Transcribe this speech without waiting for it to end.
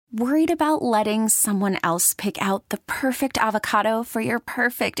Worried about letting someone else pick out the perfect avocado for your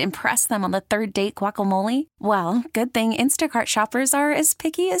perfect impress them on the third date guacamole? Well, good thing Instacart shoppers are as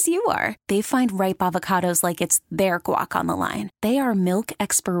picky as you are. They find ripe avocados like it's their guac on the line. They are milk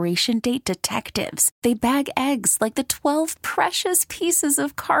expiration date detectives. They bag eggs like the 12 precious pieces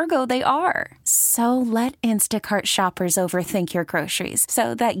of cargo they are. So let Instacart shoppers overthink your groceries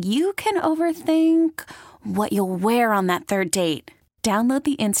so that you can overthink what you'll wear on that third date. Download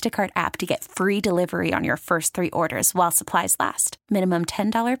the Instacart app to get free delivery on your first 3 orders while supplies last. Minimum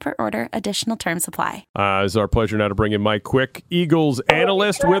 $10 per order. Additional terms apply. It's our pleasure now to bring in Mike Quick, Eagles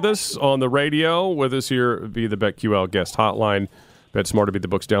analyst, with us on the radio, with us here via the BetQL guest hotline. Bet Smarter Beat the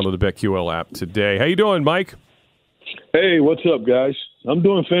Books. Download the BetQL app today. How you doing, Mike? Hey, what's up, guys? I'm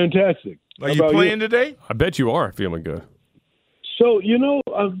doing fantastic. Are you playing today? I bet you are feeling good. So,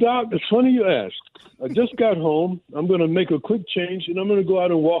 Doc, it's funny you ask. I just got home. I'm going to make a quick change, and I'm going to go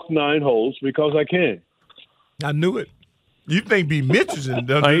out and walk 9 holes because I can. I knew it. You think B. Mitch is in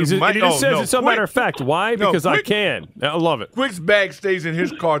there? He just says it's a matter of fact. Why? Because I can. I love it. Quick's bag stays in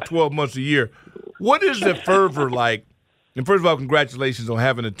his car 12 months a year. What is the fervor like? And first of all, congratulations on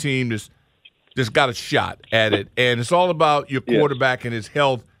having a team that's got a shot at it. And it's all about your quarterback and his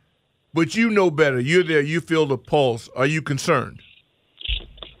health. But you know better. You're there. You feel the pulse. Are you concerned?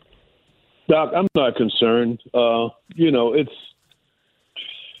 Doc, I'm not concerned. The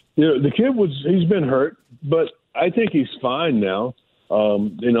kid he's been hurt, but I think he's fine now.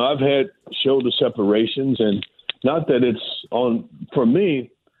 I've had shoulder separations, and not that it's on, for me,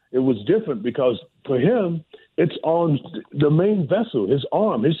 it was different because for him, it's on the main vessel, his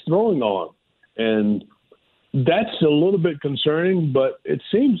arm, his throwing arm. And that's a little bit concerning, but it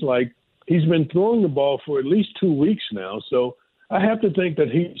seems like he's been throwing the ball for at least 2 weeks now. So I have to think that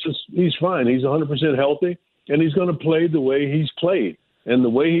he's fine. He's 100% healthy, and he's going to play the way he's played. And the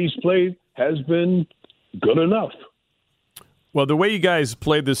way he's played has been good enough. Well, the way you guys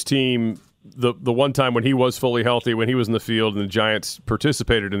played this team, the one time when he was fully healthy, when he was in the field and the Giants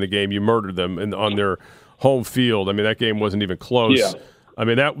participated in the game, you murdered them on their home field. I mean, that game wasn't even close. Yeah. I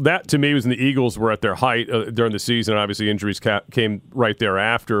mean, that to me was when the Eagles were at their height during the season. Obviously, injuries came right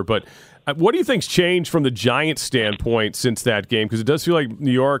thereafter. But what do you think's changed from the Giants' standpoint since that game? Because it does feel like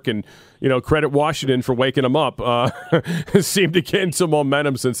New York and, credit Washington for waking them up, seemed to gain some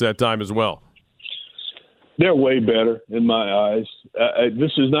momentum since that time as well. They're way better in my eyes.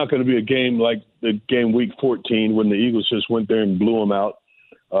 This is not going to be a game like the game week 14 when the Eagles just went there and blew them out.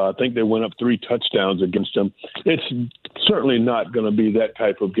 I think they went up 3 touchdowns against them. It's certainly not going to be that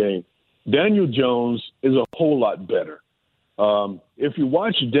type of game. Daniel Jones is a whole lot better. If you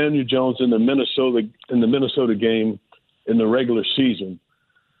watch Daniel Jones in the Minnesota game in the regular season,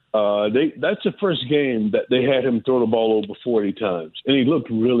 that's the first game that they had him throw the ball over 40 times, and he looked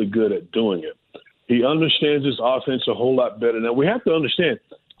really good at doing it. He understands his offense a whole lot better. Now, we have to understand,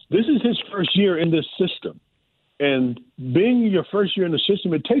 this is his first year in this system. And being your first year in the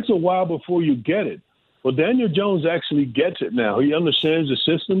system, it takes a while before you get it. Well, Daniel Jones actually gets it now. He understands the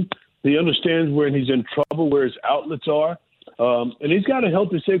system. He understands where he's in trouble, where his outlets are. And he's got a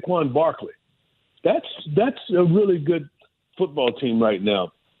healthy Saquon Barkley. That's a really good football team right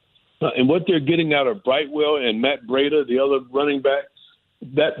now. And what they're getting out of Brightwell and Matt Breida, the other running back,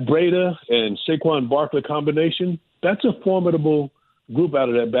 that Breida and Saquon Barkley combination, that's a formidable group out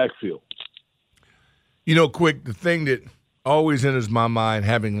of that backfield. Quick, the thing that always enters my mind,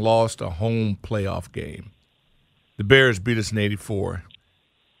 having lost a home playoff game, the Bears beat us in '84.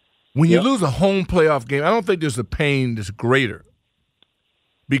 When you lose a home playoff game, I don't think there's a pain that's greater.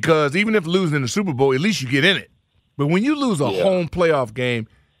 Because even if losing in the Super Bowl, at least you get in it. But when you lose a home playoff game,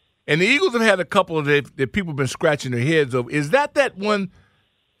 and the Eagles have had a couple of that people have been scratching their heads over, is that one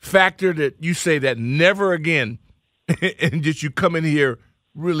factor that you say that never again, and just you come in here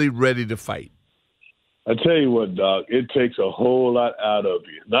really ready to fight? I tell you what, Doc, it takes a whole lot out of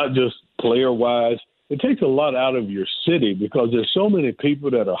you, not just player-wise. It takes a lot out of your city because there's so many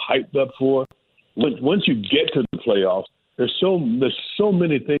people that are hyped up for. Once you get to the playoffs, there's so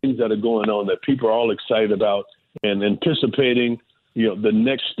many things that are going on that people are all excited about and anticipating, the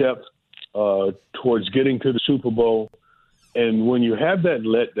next step towards getting to the Super Bowl. And when you have that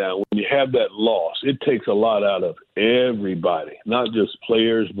letdown, when you have that loss, it takes a lot out of everybody, not just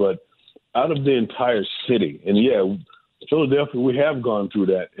players, but out of the entire city. And, Philadelphia, we have gone through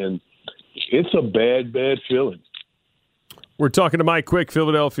that. And it's a bad, bad feeling. We're talking to Mike Quick,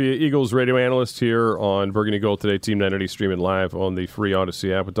 Philadelphia Eagles radio analyst here on Burgundy Gold Today, Team 980, streaming live on the free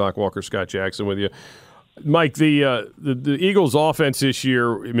Odyssey app with Doc Walker, Scott Jackson with you. Mike, the Eagles' offense this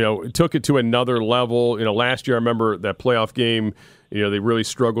year, took it to another level. Last year I remember that playoff game. They really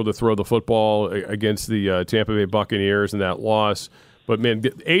struggled to throw the football against the Tampa Bay Buccaneers in that loss. But, man,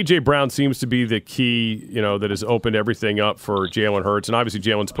 A.J. Brown seems to be the key, that has opened everything up for Jalen Hurts. And obviously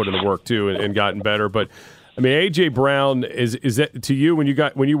Jalen's put in the work, too, and gotten better. But, I mean, A.J. Brown, is that to you when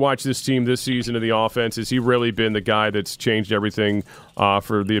you watch this team this season of the offense, has he really been the guy that's changed everything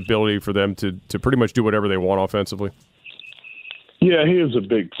for the ability for them to pretty much do whatever they want offensively? Yeah, he is a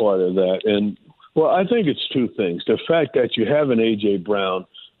big part of that. And, well, I think it's two things. The fact that you have an A.J. Brown,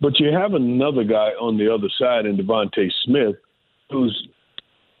 but you have another guy on the other side in Devontae Smith, who's,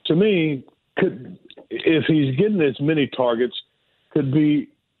 to me, could, if he's getting as many targets, could be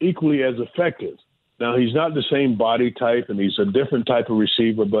equally as effective. Now, he's not the same body type, and he's a different type of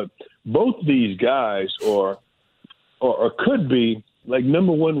receiver, but both these guys are could be like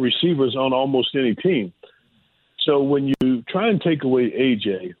number one receivers on almost any team. So when you try and take away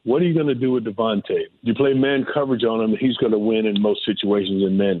A.J., what are you going to do with Devontae? You play man coverage on him, he's going to win in most situations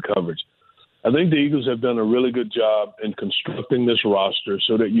in man coverage. I think the Eagles have done a really good job in constructing this roster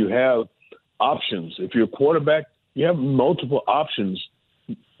so that you have options. If you're a quarterback, you have multiple options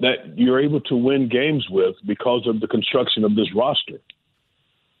that you're able to win games with because of the construction of this roster.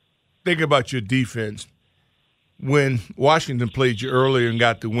 Think about your defense. When Washington played you earlier and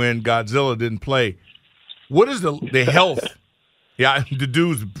got the win, Godzilla didn't play. What is the health? Yeah, the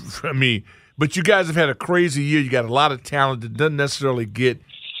dudes, but you guys have had a crazy year. You got a lot of talent that doesn't necessarily get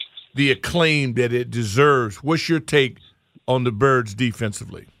the acclaim that it deserves. What's your take on the Birds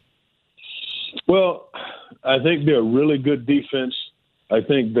defensively? Well, I think they're a really good defense. I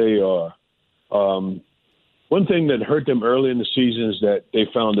think they are. One thing that hurt them early in the season is that they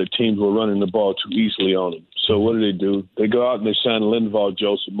found that teams were running the ball too easily on them. So what do? They go out and they sign Linval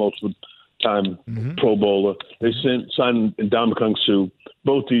Joseph, multiple-time Pro Bowler. They signed Ndamukong Suh.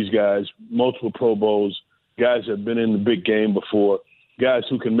 Both these guys, multiple Pro Bowls, guys have been in the big game before, guys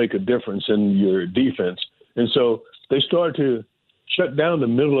who can make a difference in your defense. And so they started to shut down the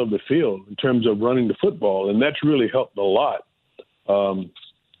middle of the field in terms of running the football, and that's really helped a lot.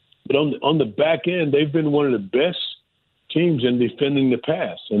 But on the back end, they've been one of the best teams in defending the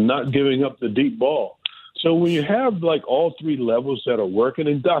pass and not giving up the deep ball. So when you have like all three levels that are working,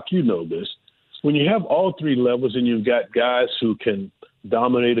 and Doc, you know this, when you have all three levels and you've got guys who can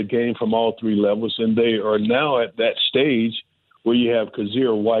dominate a game from all three levels, and they are now at that stage where you have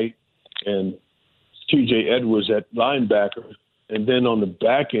Kazir White and T.J. Edwards at linebacker, and then on the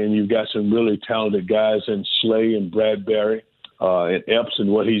back end you've got some really talented guys in Slay and Bradbury and Epps and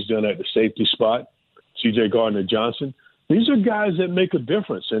what he's done at the safety spot, C.J. Gardner-Johnson. These are guys that make a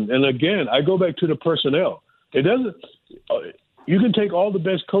difference. And again, I go back to the personnel. It doesn't you can take all the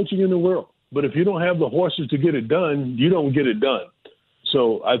best coaching in the world, but if you don't have the horses to get it done, you don't get it done.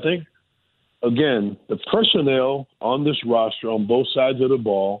 So I think, again, the personnel on this roster on both sides of the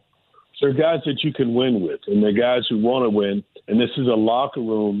ball, they're guys that you can win with, and they're guys who want to win. And this is a locker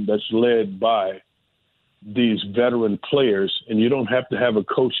room that's led by these veteran players, and you don't have to have a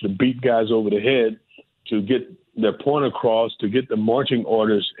coach to beat guys over the head to get their point across, to get the marching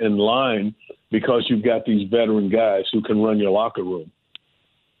orders in line, because you've got these veteran guys who can run your locker room.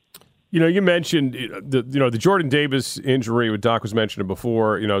 You mentioned the Jordan Davis injury. What Doc was mentioning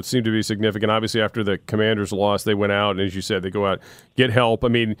before. It seemed to be significant. Obviously, after the Commanders lost, they went out, and as you said, they go out, get help. I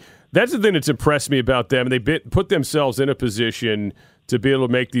mean, that's the thing that's impressed me about them. They put themselves in a position to be able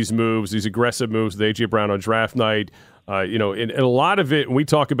to make these moves, these aggressive moves with A.J. Brown on draft night. And a lot of it, and we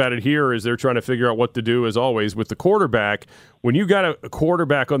talk about it here, is they're trying to figure out what to do, as always, with the quarterback. When you got a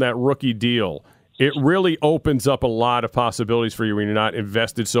quarterback on that rookie deal, it really opens up a lot of possibilities for you when you're not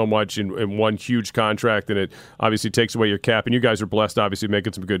invested so much in one huge contract, and it obviously takes away your cap. And you guys are blessed, obviously,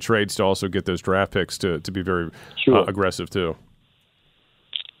 making some good trades to also get those draft picks to be very aggressive, too.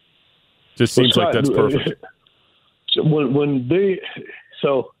 Just seems like that's perfect. So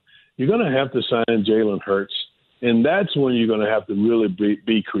so you're going to have to sign Jalen Hurts, and that's when you're going to have to really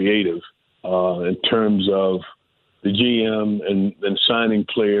be creative in terms of the GM and signing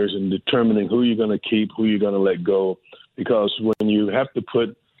players and determining who you're going to keep, who you're going to let go. Because when you have to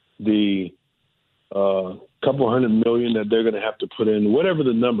put the couple $100 million that they're going to have to put in, whatever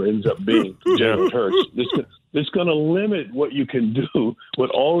the number ends up being, Jalen Hurts, it's going to limit what you can do with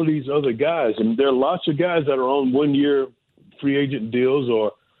all of these other guys. And there are lots of guys that are on one-year free agent deals,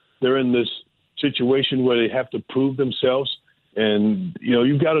 or they're in this situation where they have to prove themselves. And,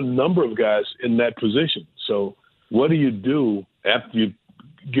 you've got a number of guys in that position. So what do you do after you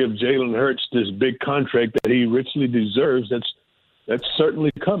give Jalen Hurts this big contract that he richly deserves? That's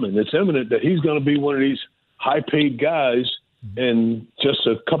certainly coming. It's imminent that he's going to be one of these high-paid guys in just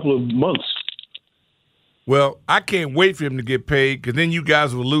a couple of months. Well, I can't wait for him to get paid because then you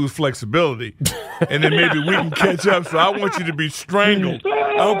guys will lose flexibility, and then maybe we can catch up. So I want you to be strangled.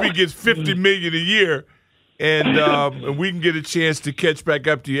 I hope he gets $50 million a year, and we can get a chance to catch back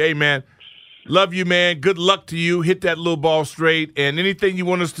up to you. Hey, man, love you, man. Good luck to you. Hit that little ball straight. And anything you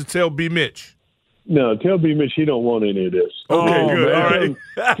want us to tell B. Mitch? No, tell B. Mitch he don't want any of this. Okay, good. Man. All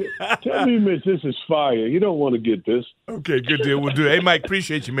right. Tell B. Mitch this is fire. You don't want to get this. Okay, good deal. We'll do it. Hey, Mike,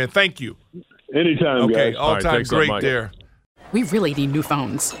 appreciate you, man. Thank you. Anytime, okay, guys. all-time right, great Mike. there. We really need new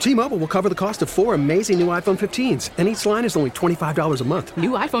phones. T-Mobile will cover the cost of 4 amazing new iPhone 15s, and each line is only $25 a month.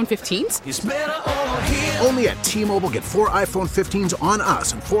 New iPhone 15s? It's better over here. Only at T-Mobile, get 4 iPhone 15s on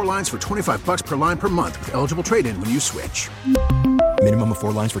us and 4 lines for $25 per line per month with eligible trade-in when you switch. Minimum of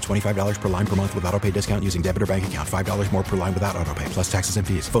 4 lines for $25 per line per month with autopay discount using debit or bank account. $5 more per line without autopay, plus taxes and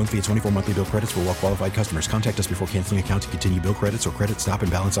fees. Phone fee at 24 monthly bill credits for well-qualified customers. Contact us before canceling account to continue bill credits or credit stop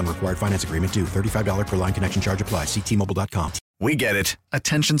and balance on required finance agreement due. $35 per line connection charge applies. See T-Mobile.com. We get it.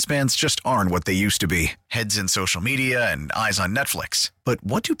 Attention spans just aren't what they used to be. Heads in social media and eyes on Netflix. But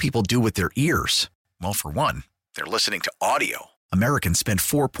what do people do with their ears? Well, for one, they're listening to audio. Americans spend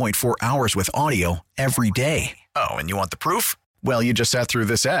 4.4 hours with audio every day. Oh, and you want the proof? Well, you just sat through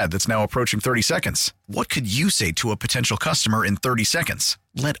this ad that's now approaching 30 seconds. What could you say to a potential customer in 30 seconds?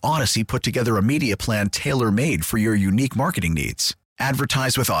 Let Odyssey put together a media plan tailor-made for your unique marketing needs.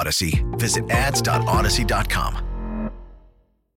 Advertise with Odyssey. Visit ads.odyssey.com.